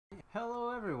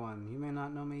Hello everyone, you may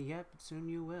not know me yet, but soon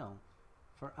you will.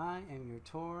 For I am your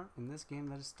Tor in this game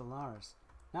that is Stellaris.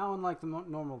 Now, unlike the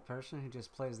normal person who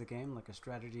just plays the game like a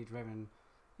strategy-driven,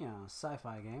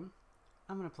 sci-fi game,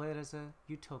 I'm going to play it as a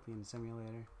utopian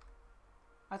simulator.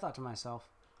 I thought to myself,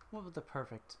 what would the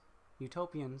perfect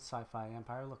utopian sci-fi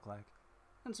empire look like?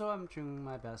 And so I'm doing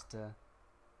my best to,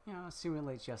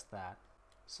 simulate just that.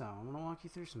 So, I'm going to walk you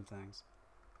through some things.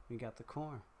 We got the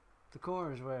core. The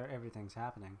core is where everything's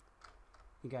happening.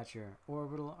 You got your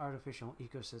orbital artificial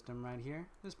ecosystem right here.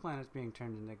 This planet's being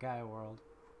turned into Gaia world.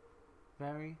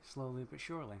 Very slowly but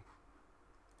surely.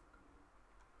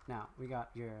 Now, we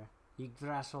got your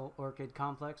Yggdrasil orchid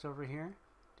complex over here,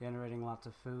 generating lots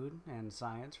of food and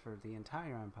science for the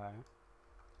entire empire.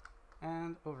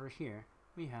 And over here,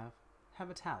 we have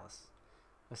Habitalis,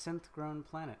 a synth-grown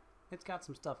planet. It's got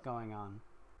some stuff going on.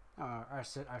 Our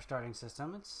starting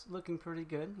system, it's looking pretty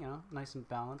good, nice and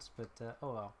balanced, but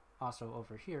oh well. Also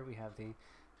over here we have the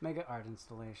Mega Art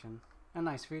installation, a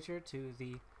nice feature to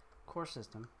the core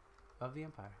system of the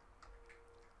Empire.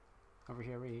 Over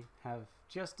here we have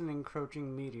just an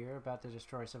encroaching meteor about to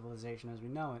destroy civilization as we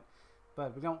know it,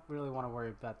 but we don't really want to worry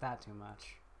about that too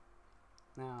much.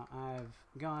 Now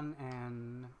I've gone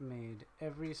and made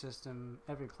every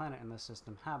planet in this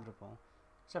system habitable,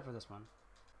 except for this one.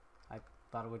 I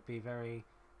thought it would be very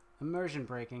immersion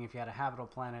breaking if you had a habitable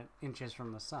planet inches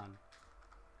from the sun.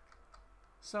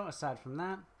 So aside from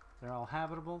that, they're all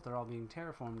habitable, they're all being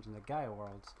terraformed into Gaia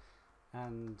worlds.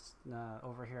 And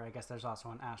over here I guess there's also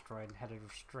an asteroid headed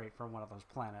straight for one of those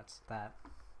planets that...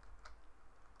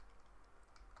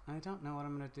 I don't know what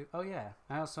I'm going to do. Oh yeah,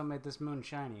 I also made this moon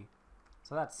shiny.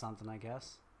 So that's something, I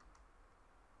guess.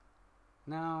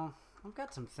 Now, I've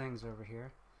got some things over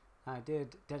here. I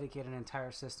did dedicate an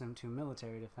entire system to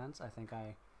military defense.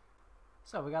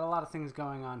 So we got a lot of things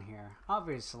going on here.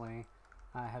 Obviously,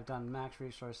 I have done max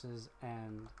resources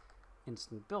and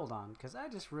instant build on, because I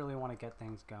just really want to get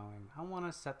things going. I want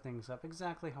to set things up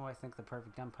exactly how I think the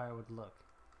perfect empire would look.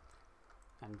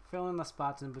 And fill in the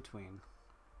spots in between.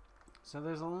 So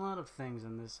there's a lot of things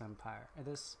in this empire,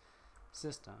 this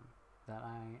system, that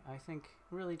I think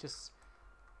really just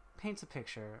paints a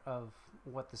picture of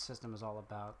what the system is all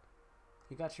about.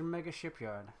 You got your mega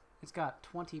shipyard. It's got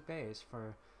 20 bays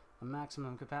for a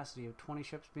maximum capacity of 20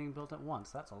 ships being built at once.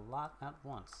 That's a lot at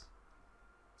once.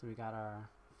 So we got our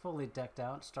fully decked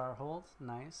out Starhold.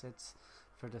 Nice. It's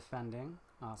for defending.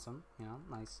 Awesome.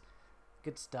 Nice.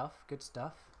 Good stuff. Good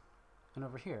stuff. And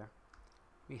over here,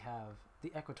 we have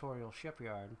the Equatorial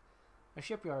Shipyard. A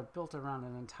shipyard built around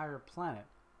an entire planet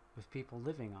with people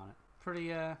living on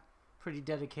it. Pretty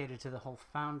dedicated to the whole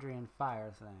foundry and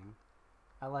fire thing.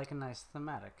 I like a nice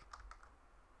thematic.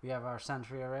 We have our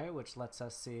sentry array, which lets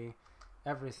us see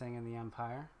everything in the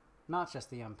Empire. Not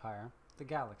just the Empire, the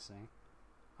galaxy.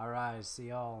 Our eyes see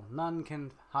all. None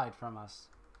can hide from us.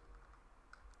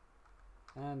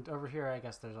 And over here, I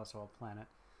guess there's also a planet.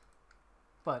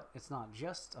 But it's not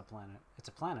just a planet. It's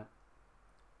a planet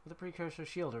with a precursor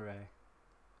shield array.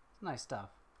 Nice stuff.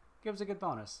 Gives a good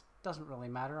bonus. Doesn't really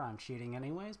matter, I'm cheating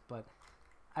anyways, but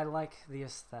I like the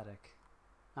aesthetic.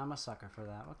 I'm a sucker for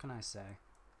that, what can I say?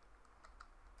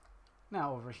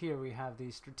 Now over here we have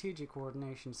the Strategic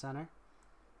Coordination Center.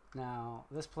 Now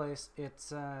this place,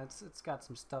 it's got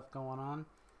some stuff going on.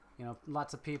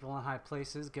 Lots of people in high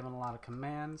places giving a lot of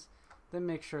commands. They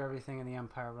make sure everything in the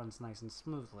Empire runs nice and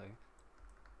smoothly.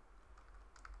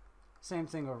 Same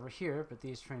thing over here, but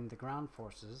these train the ground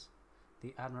forces,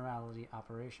 the Admiralty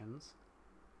operations.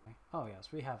 Oh yes,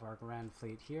 we have our Grand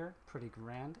Fleet here, pretty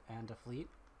grand, and a fleet.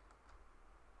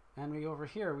 And over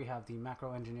here we have the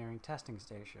Macro Engineering Testing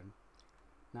Station.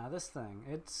 Now this thing,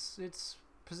 it's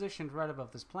positioned right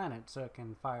above this planet so it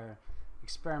can fire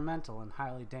experimental and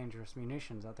highly dangerous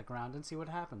munitions at the ground and see what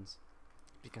happens.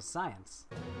 Because science.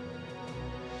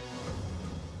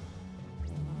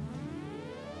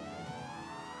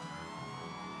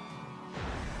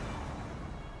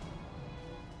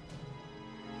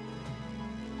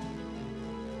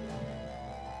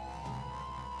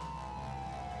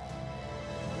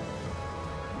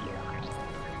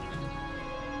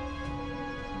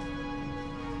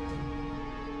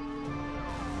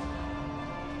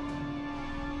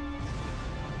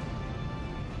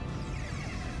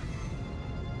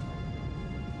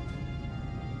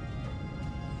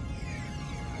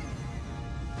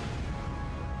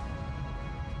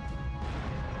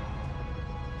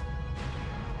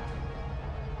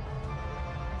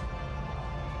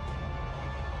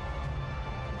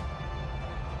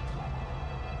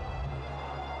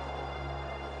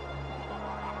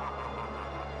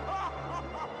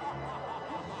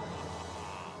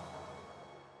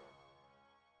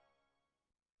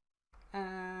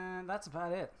 that's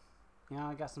about it. You know,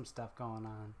 I got some stuff going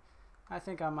on. I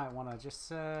think I might want to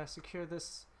just secure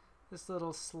this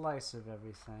little slice of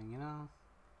everything, you know?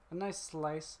 A nice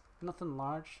slice, nothing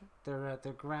large. They're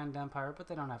grand empire, but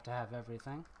they don't have to have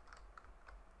everything.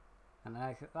 And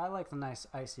I like the nice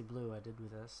icy blue I did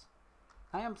with this.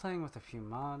 I am playing with a few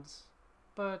mods,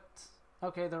 but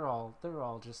okay, they're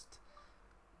all just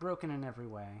broken in every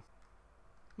way.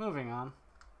 Moving on,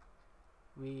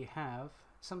 we have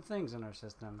some things in our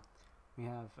system. We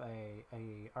have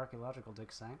a archaeological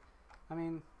dig site. I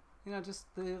mean, you know,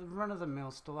 just the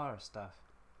run-of-the-mill Stellaris stuff.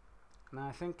 Now,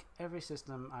 I think every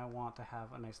system I want to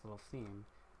have a nice little theme.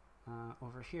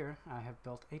 Over here, I have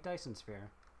built a Dyson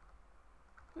sphere,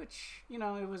 which, you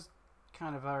know, it was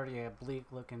kind of already a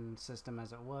bleak-looking system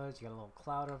as it was. You got a little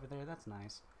cloud over there. That's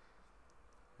nice.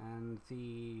 And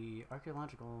the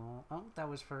archaeological... Oh, that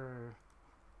was for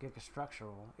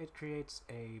gigastructural. It creates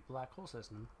a black hole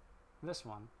system. This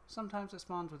one. Sometimes it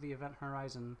spawns with the Event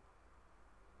Horizon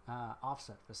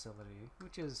offset facility,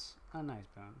 which is a nice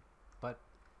boon. But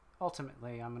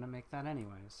ultimately, I'm going to make that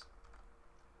anyways.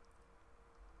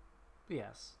 But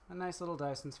yes, a nice little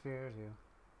Dyson sphere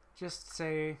to just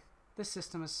say this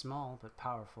system is small but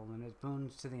powerful and it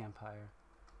boons to the Empire.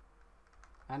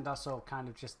 And also kind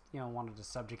of just, you know, wanted to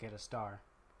subjugate a star.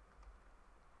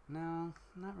 No,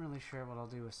 not really sure what I'll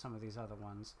do with some of these other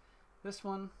ones. This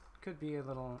one could be a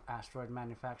little asteroid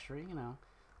manufacturer, you know,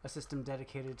 a system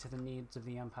dedicated to the needs of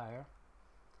the Empire.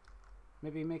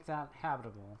 Maybe make that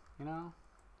habitable, you know?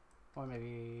 Or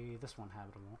maybe this one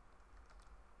habitable.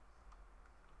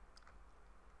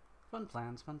 Fun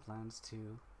plans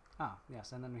to... Ah,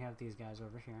 yes, and then we have these guys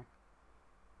over here.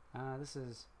 This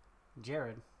is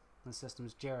Jared. The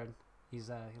system's Jared. He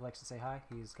likes to say hi.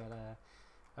 He's got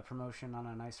a promotion on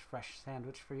a nice fresh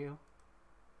sandwich for you.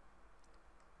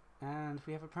 And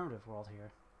we have a primitive world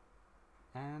here.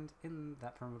 And in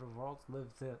that primitive world live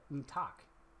the Ntak.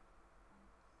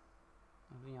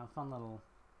 You know, fun little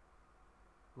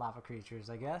lava creatures,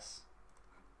 I guess.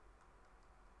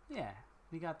 Yeah,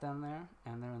 we got them there,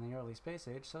 and they're in the early space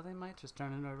age, so they might just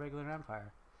turn into a regular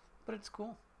empire. But it's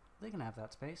cool. They can have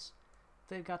that space. If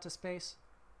they've got to space,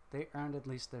 they earned at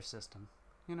least their system.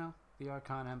 You know, the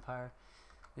Archon Empire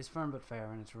is firm but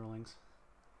fair in its rulings.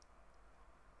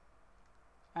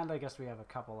 And I guess we have a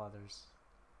couple others.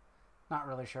 Not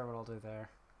really sure what I'll do there.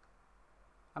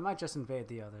 I might just invade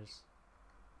the others.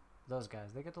 Those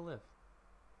guys, they get to live.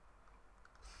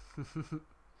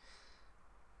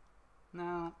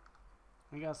 Now,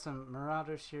 we got some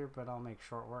marauders here, but I'll make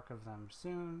short work of them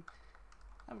soon.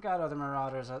 I've got other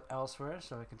marauders elsewhere,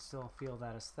 so I can still feel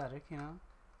that aesthetic, you know.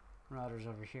 Marauders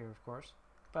over here, of course.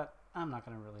 But I'm not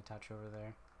going to really touch over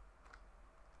there.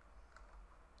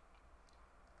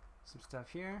 Some stuff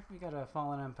here. We got a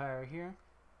fallen empire here.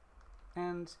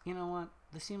 And, you know what?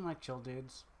 They seem like chill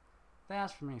dudes. They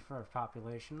asked for me for a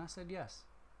population. I said yes.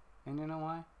 And you know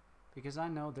why? Because I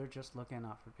know they're just looking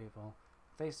out for people.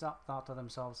 They thought to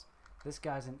themselves, this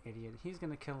guy's an idiot. He's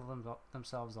going to kill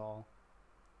themselves all.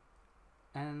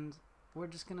 And we're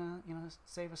just going to, you know,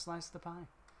 save a slice of the pie.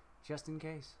 Just in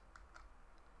case.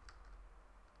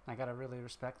 I got to really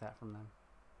respect that from them.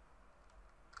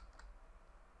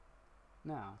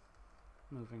 Now,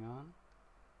 moving on.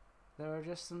 There are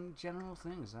just some general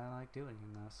things I like doing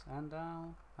in this, and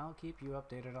I'll keep you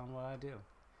updated on what I do.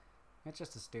 It's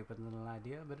just a stupid little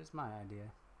idea, but it's my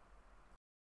idea.